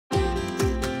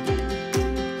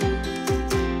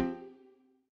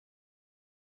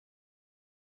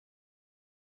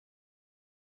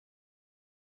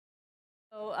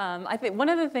So I think one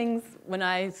of the things when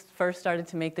I first started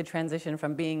to make the transition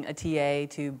from being a TA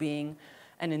to being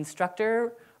an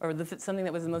instructor, or something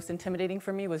that was the most intimidating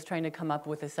for me, was trying to come up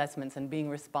with assessments and being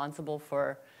responsible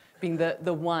for being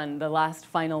the last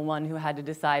final one who had to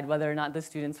decide whether or not the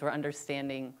students were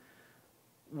understanding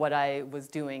what I was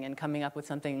doing and coming up with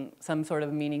some sort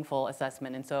of meaningful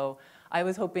assessment. And so I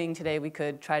was hoping today we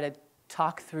could try to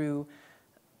talk through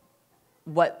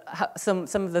some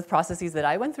of the processes that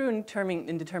I went through in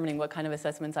determining what kind of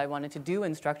assessments I wanted to do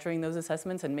and structuring those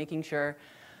assessments and making sure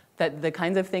that the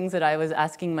kinds of things that I was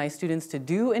asking my students to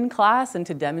do in class and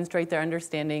to demonstrate their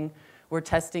understanding were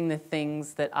testing the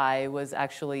things that I was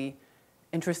actually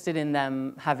interested in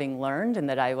them having learned, and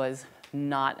that I was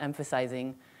not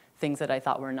emphasizing things that I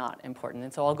thought were not important.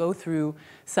 And so I'll go through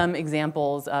some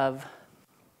examples of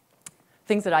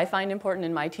things that I find important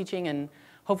in my teaching, and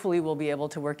hopefully we'll be able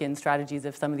to work in strategies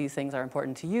if some of these things are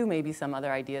important to you, maybe some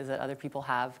other ideas that other people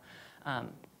have. And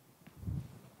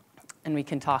we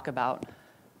can talk about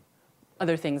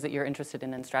other things that you're interested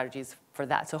in and strategies for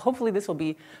that. So hopefully this will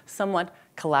be somewhat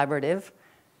collaborative.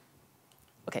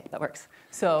 Okay, that works.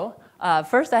 So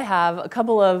first I have a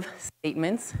couple of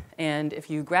statements, and if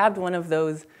you grabbed one of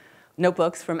those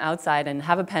notebooks from outside and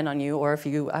have a pen on you, or if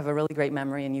you have a really great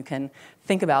memory and you can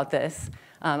think about this,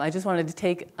 I just wanted to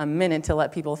take a minute to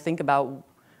let people think about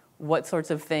what sorts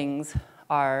of things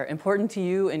are important to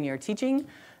you in your teaching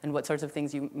and what sorts of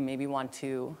things you maybe want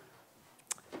to,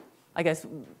 I guess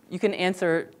you can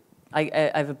answer.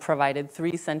 I've provided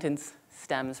 3 sentence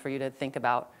stems for you to think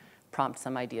about, prompt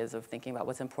some ideas of thinking about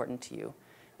what's important to you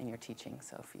in your teaching.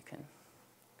 So if you can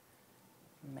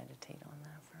meditate on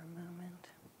that for a moment.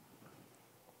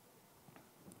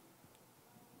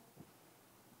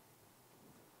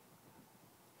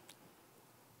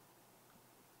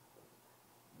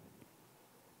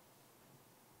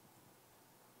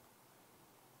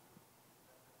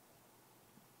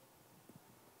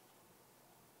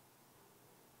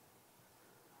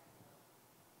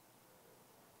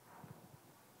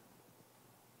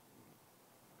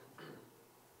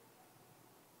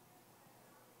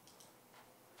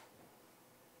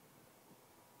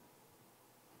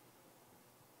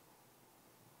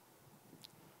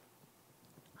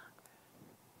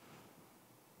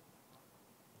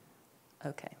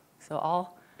 Okay, so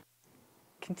I'll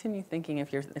continue thinking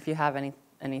if you have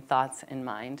any thoughts in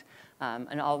mind,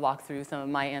 and I'll walk through some of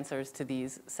my answers to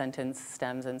these sentence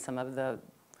stems and some of the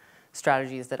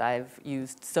strategies that I've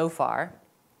used so far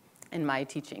in my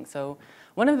teaching. So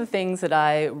one of the things that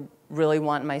I really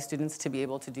want my students to be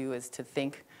able to do is to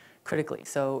think critically.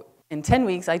 So in 10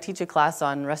 weeks, I teach a class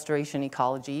on restoration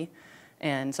ecology.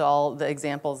 And so all the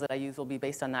examples that I use will be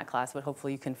based on that class, but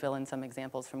hopefully you can fill in some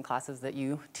examples from classes that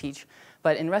you teach.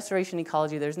 But in restoration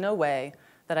ecology, there's no way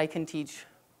that I can teach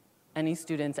any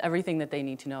students everything that they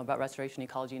need to know about restoration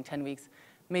ecology in 10 weeks,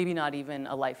 maybe not even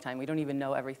a lifetime. We don't even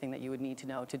know everything that you would need to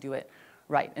know to do it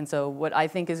right. And so what I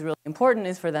think is really important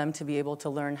is for them to be able to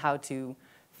learn how to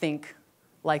think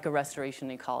like a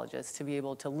restoration ecologist, to be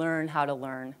able to learn how to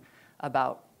learn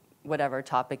about whatever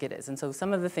topic it is. And so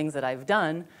some of the things that I've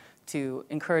done to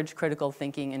encourage critical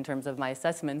thinking in terms of my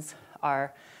assessments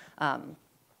are,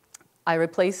 I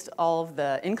replaced all of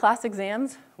the in-class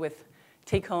exams with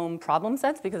take-home problem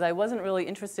sets, because I wasn't really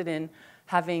interested in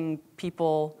having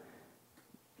people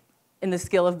in the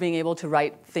skill of being able to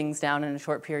write things down in a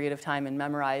short period of time and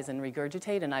memorize and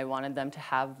regurgitate, and I wanted them to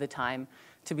have the time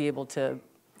to be able to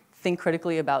think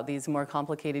critically about these more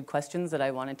complicated questions that I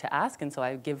wanted to ask, and so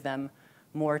I give them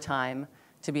more time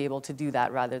to be able to do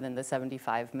that rather than the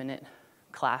 75-minute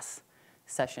class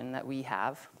session that we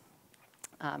have.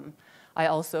 I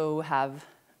also have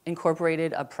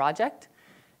incorporated a project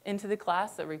into the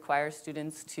class that requires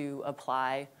students to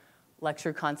apply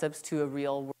lecture concepts to a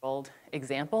real-world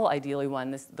example. Ideally,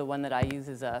 the one that I use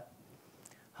is a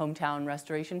hometown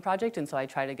restoration project, and so I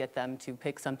try to get them to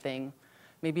pick something,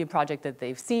 maybe a project that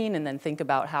they've seen, and then think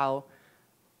about how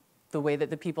the way that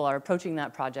the people are approaching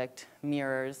that project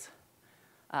mirrors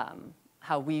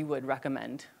how we would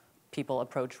recommend people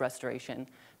approach restoration,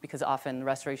 because often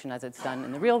restoration as it's done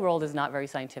in the real world is not very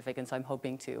scientific, and so I'm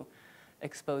hoping to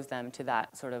expose them to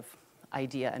that sort of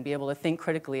idea and be able to think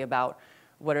critically about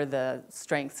what are the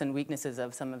strengths and weaknesses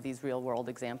of some of these real world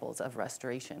examples of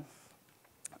restoration.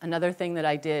 Another thing that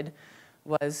I did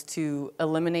was to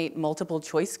eliminate multiple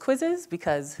choice quizzes,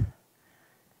 because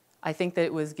I think that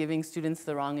it was giving students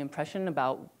the wrong impression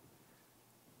about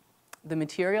the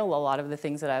material. A lot of the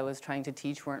things that I was trying to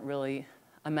teach weren't really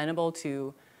amenable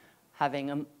to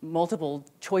having multiple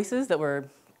choices that were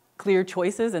clear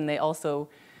choices, and they also,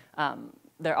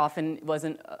 there often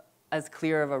wasn't as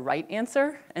clear of a right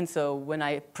answer. And so when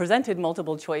I presented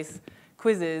multiple choice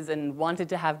quizzes and wanted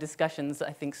to have discussions,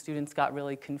 I think students got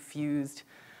really confused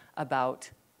about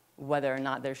whether or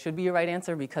not there should be a right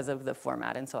answer because of the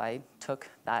format. And so I took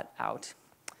that out.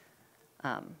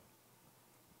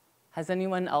 Has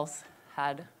anyone else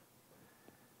had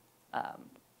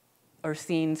or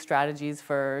seen strategies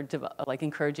for like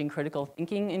encouraging critical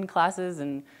thinking in classes?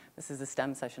 And this is a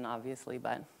STEM session, obviously,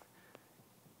 but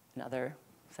in other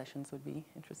sessions would be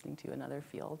interesting too, in other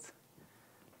fields.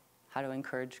 How to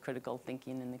encourage critical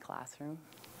thinking in the classroom.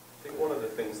 I think one of the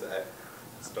things that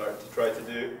I start to try to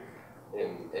do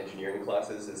in engineering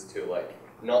classes is to like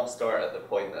not start at the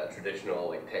point that a traditional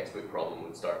like textbook problem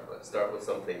would start, but start with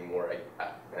something more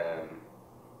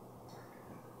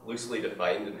loosely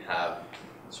defined and have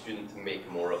the student make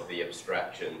more of the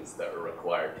abstractions that are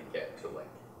required to get to like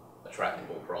a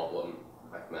tractable problem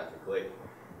mathematically,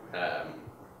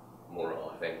 more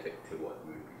authentic to what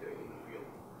we would be doing in the field.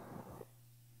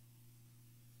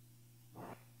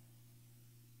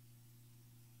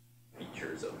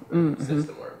 Features of the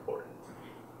system are important to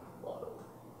be modeled.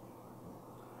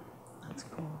 That's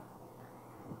cool.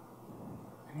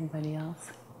 Anybody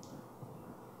else?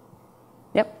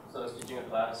 Yep. So I was teaching a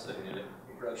class in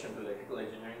Introduction to Electrical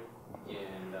Engineering,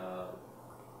 and I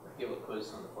gave a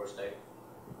quiz on the first day.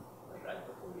 I tried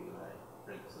the 40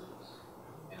 principles,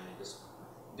 and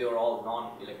they were all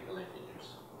non-electrical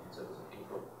engineers, and so it was an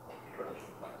introduction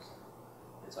class.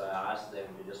 And so I asked them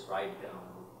to just write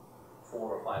down 4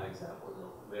 or 5 examples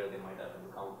of where they might have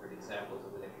encountered examples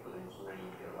of electrical engineering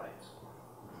in their lives.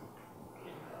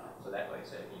 And so that way I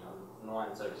said, no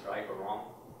answer is right or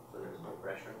wrong, so there's no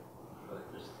pressure,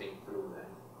 but just think through and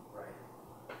write.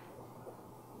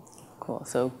 Cool.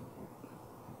 So,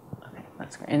 okay,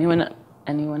 that's great.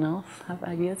 Anyone else have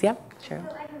ideas? Yep, sure.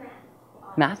 So I do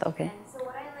math. Math, okay. And so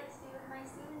what I like to do with my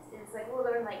students is we'll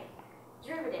learn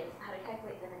derivatives, how to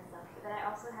calculate them and stuff. But then I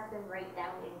also have them write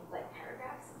down in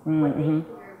paragraphs what they think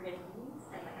a derivative means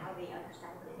and how they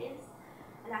understand what it is.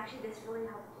 And actually, this really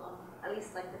helped. At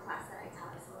least the class that I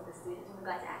taught some of the students when we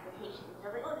got to applications.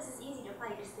 They're like, oh, this is easy to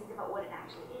apply. You just think about what it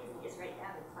actually is and you just write it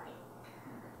down. It's fine.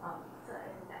 So I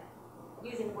think that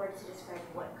using words to describe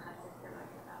what concept they're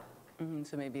learning about.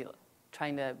 So maybe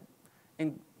trying to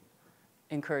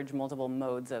encourage multiple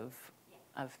modes of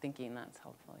thinking, that's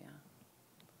helpful, yeah.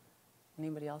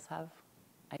 Anybody else have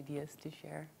ideas to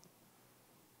share?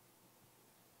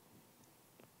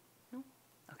 No?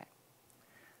 Okay.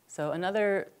 So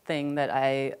another thing that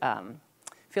I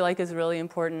feel like is really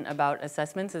important about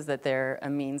assessments is that they're a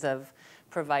means of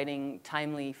providing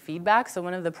timely feedback. So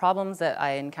one of the problems that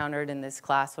I encountered in this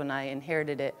class when I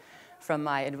inherited it from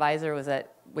my advisor was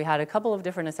that we had a couple of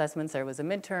different assessments. There was a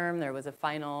midterm, there was a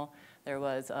final, there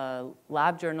was a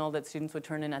lab journal that students would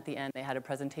turn in at the end. They had a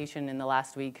presentation in the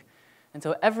last week. And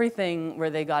so everything where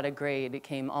they got a grade, it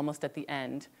came almost at the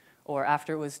end or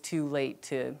after it was too late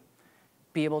to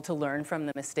be able to learn from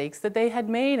the mistakes that they had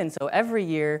made. And so every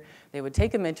year they would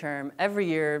take a midterm. Every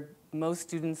year most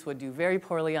students would do very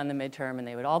poorly on the midterm and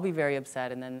they would all be very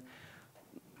upset. And then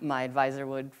my advisor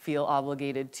would feel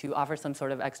obligated to offer some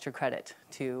sort of extra credit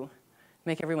to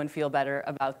make everyone feel better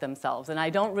about themselves. And I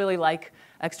don't really like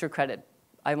extra credit.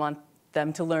 I want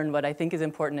them to learn what I think is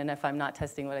important, and if I'm not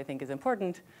testing what I think is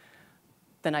important,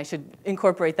 then I should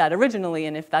incorporate that originally,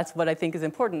 and if that's what I think is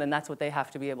important, then that's what they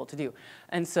have to be able to do.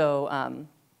 And so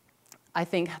I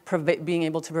think being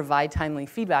able to provide timely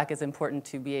feedback is important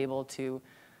to be able to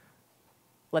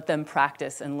let them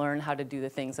practice and learn how to do the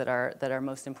things that are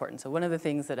most important. So one of the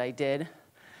things that I did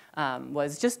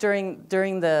was just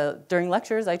during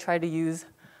lectures, I tried to use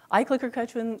iClicker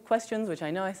questions, which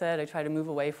I know I said I try to move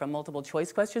away from multiple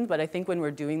choice questions, but I think when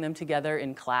we're doing them together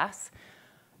in class,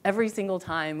 every single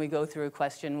time we go through a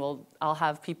question, I'll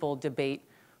have people debate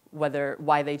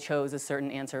why they chose a certain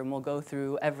answer, and we'll go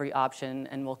through every option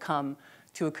and we'll come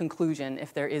to a conclusion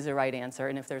if there is a right answer,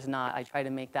 and if there's not, I try to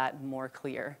make that more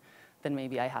clear than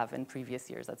maybe I have in previous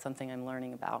years. That's something I'm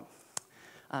learning about.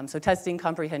 So testing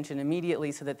comprehension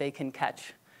immediately so that they can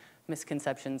catch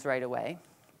misconceptions right away.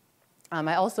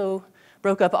 I also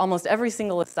broke up almost every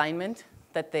single assignment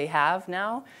that they have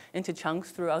now into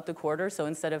chunks throughout the quarter. So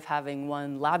instead of having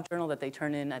one lab journal that they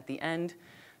turn in at the end,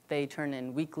 they turn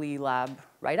in weekly lab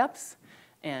write-ups.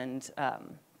 And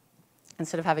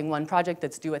instead of having one project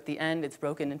that's due at the end, it's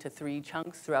broken into 3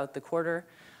 chunks throughout the quarter.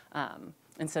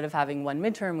 Instead of having one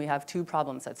midterm, we have 2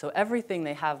 problem sets. So everything,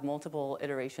 they have multiple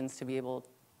iterations to be able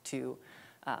to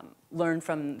learn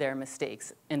from their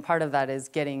mistakes. And part of that is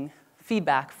getting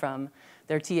feedback from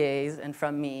their TAs and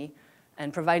from me,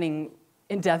 and providing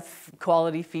in-depth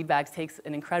quality feedback takes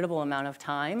an incredible amount of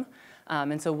time.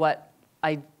 And so what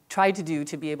I tried to do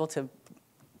to be able to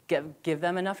give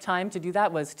them enough time to do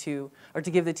that was to, or to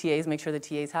give the TAs, make sure the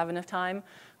TAs have enough time,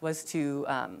 was to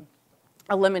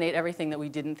eliminate everything that we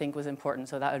didn't think was important.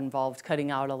 So that involved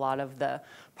cutting out a lot of the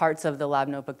parts of the lab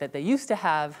notebook that they used to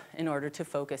have in order to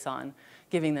focus on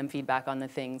giving them feedback on the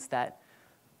things that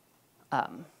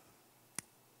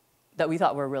that we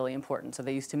thought were really important. So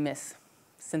they used to miss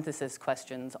synthesis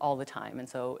questions all the time. And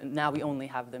so now we only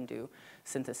have them do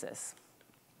synthesis.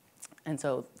 And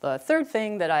so the third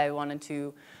thing that I wanted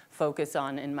to focus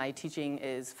on in my teaching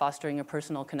is fostering a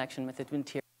personal connection with the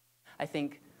material. I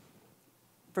think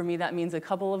for me that means a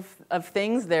couple of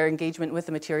things, their engagement with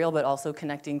the material, but also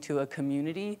connecting to a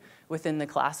community within the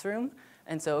classroom.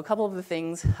 And so a couple of the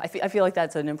things, I feel like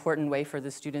that's an important way for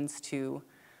the students to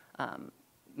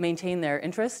maintain their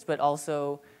interest, but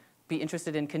also be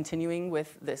interested in continuing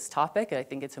with this topic. I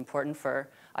think it's important for,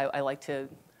 I like to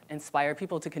inspire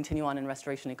people to continue on in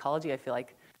restoration ecology. I feel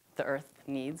like the earth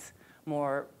needs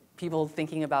more people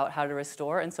thinking about how to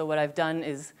restore. And so what I've done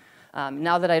is,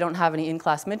 now that I don't have any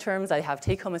in-class midterms, I have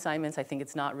take-home assignments. I think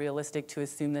it's not realistic to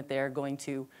assume that they're going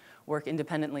to work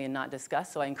independently and not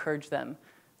discuss. So I encourage them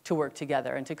to work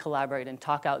together and to collaborate and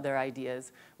talk out their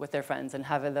ideas with their friends and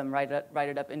have them write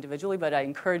it up individually, but I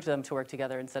encourage them to work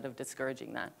together instead of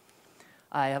discouraging that.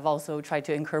 I have also tried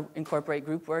to incorporate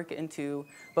group work into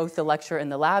both the lecture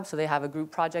and the lab, so they have a group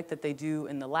project that they do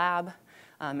in the lab.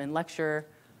 In lecture,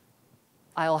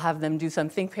 I'll have them do some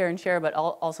think, pair, and share, but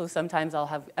also sometimes I'll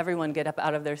have everyone get up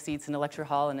out of their seats in the lecture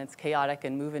hall and it's chaotic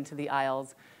and move into the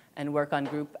aisles and work on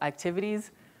group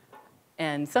activities.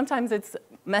 And sometimes it's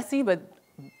messy, but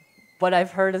what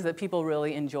I've heard is that people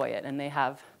really enjoy it and they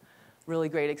have really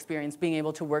great experience being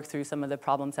able to work through some of the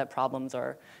problem set problems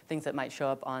or things that might show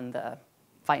up on the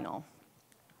final.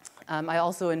 I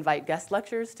also invite guest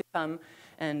lecturers to come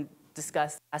and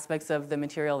discuss aspects of the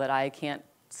material that I can't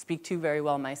speak to very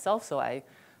well myself, so I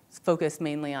focus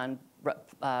mainly on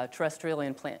terrestrial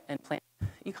and plant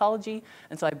ecology,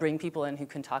 and so I bring people in who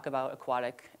can talk about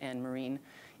aquatic and marine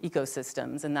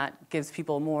ecosystems, and that gives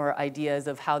people more ideas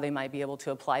of how they might be able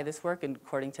to apply this work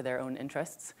according to their own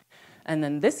interests. And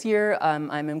then this year,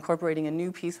 I'm incorporating a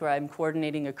new piece where I'm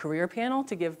coordinating a career panel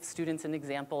to give students an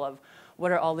example of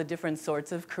what are all the different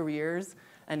sorts of careers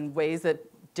and ways that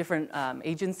different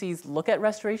agencies look at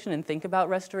restoration and think about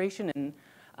restoration, and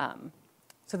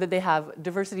so that they have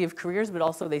diversity of careers, but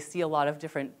also they see a lot of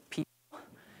different people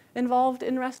involved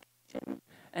in restoration.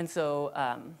 And so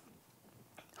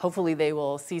hopefully they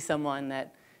will see someone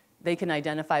that they can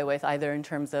identify with either in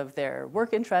terms of their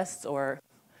work interests or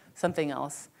something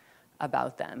else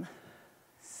about them.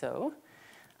 So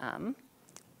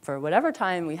for whatever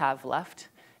time we have left,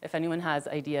 if anyone has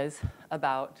ideas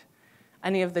about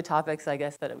any of the topics, I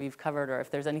guess, that we've covered, or if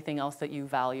there's anything else that you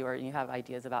value or you have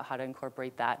ideas about how to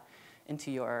incorporate that into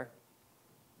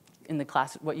in the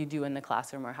class, what you do in the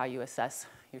classroom or how you assess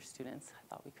your students, I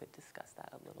thought we could discuss that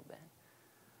a little bit.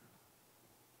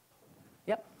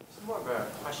 Yep. It's more of a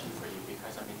question for you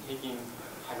because I've been taking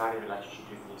high-value relationship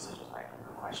things such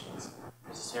as questions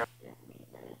necessarily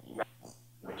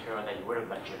material that you would have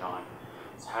lectured on.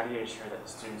 So how do you ensure that the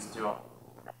students do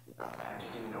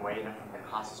taking away from the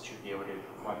classes to be able to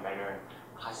perform better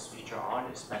classes future on,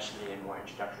 especially in more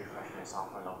introductory freshman and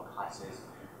sophomore level classes,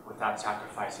 without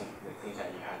sacrificing the things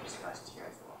that you have discussed here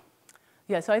as well?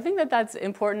 Yeah, so I think that that's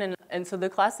important, and so the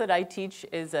class that I teach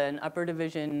is an upper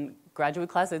division graduate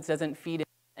class. It doesn't feed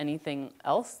anything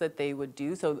else that they would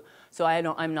do, so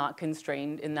I'm not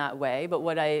constrained in that way. But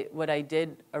what I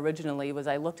did originally was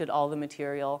I looked at all the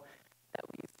material that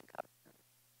we used to cover in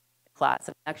class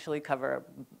and actually cover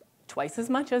twice as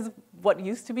much as what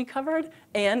used to be covered,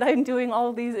 and I'm doing all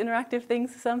of these interactive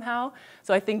things somehow.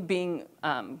 So I think being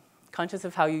conscious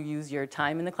of how you use your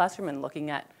time in the classroom and looking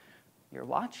at your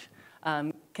watch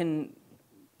can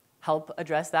help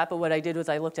address that. But what I did was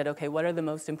I looked at, okay, what are the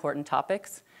most important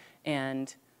topics,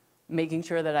 and making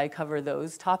sure that I cover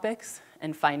those topics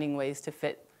and finding ways to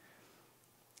fit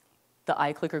the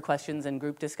iClicker questions and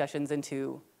group discussions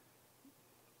into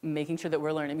making sure that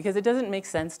we're learning, because it doesn't make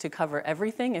sense to cover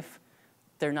everything if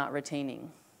they're not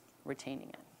retaining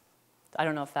it. I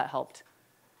don't know if that helped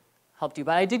you,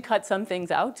 but I did cut some things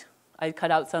out. I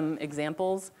cut out some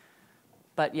examples,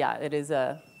 but yeah, it is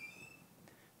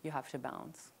you have to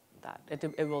balance that.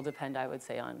 It will depend, I would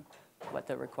say, on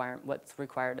what's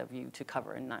required of you to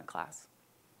cover in that class.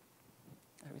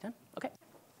 Are we done? Okay.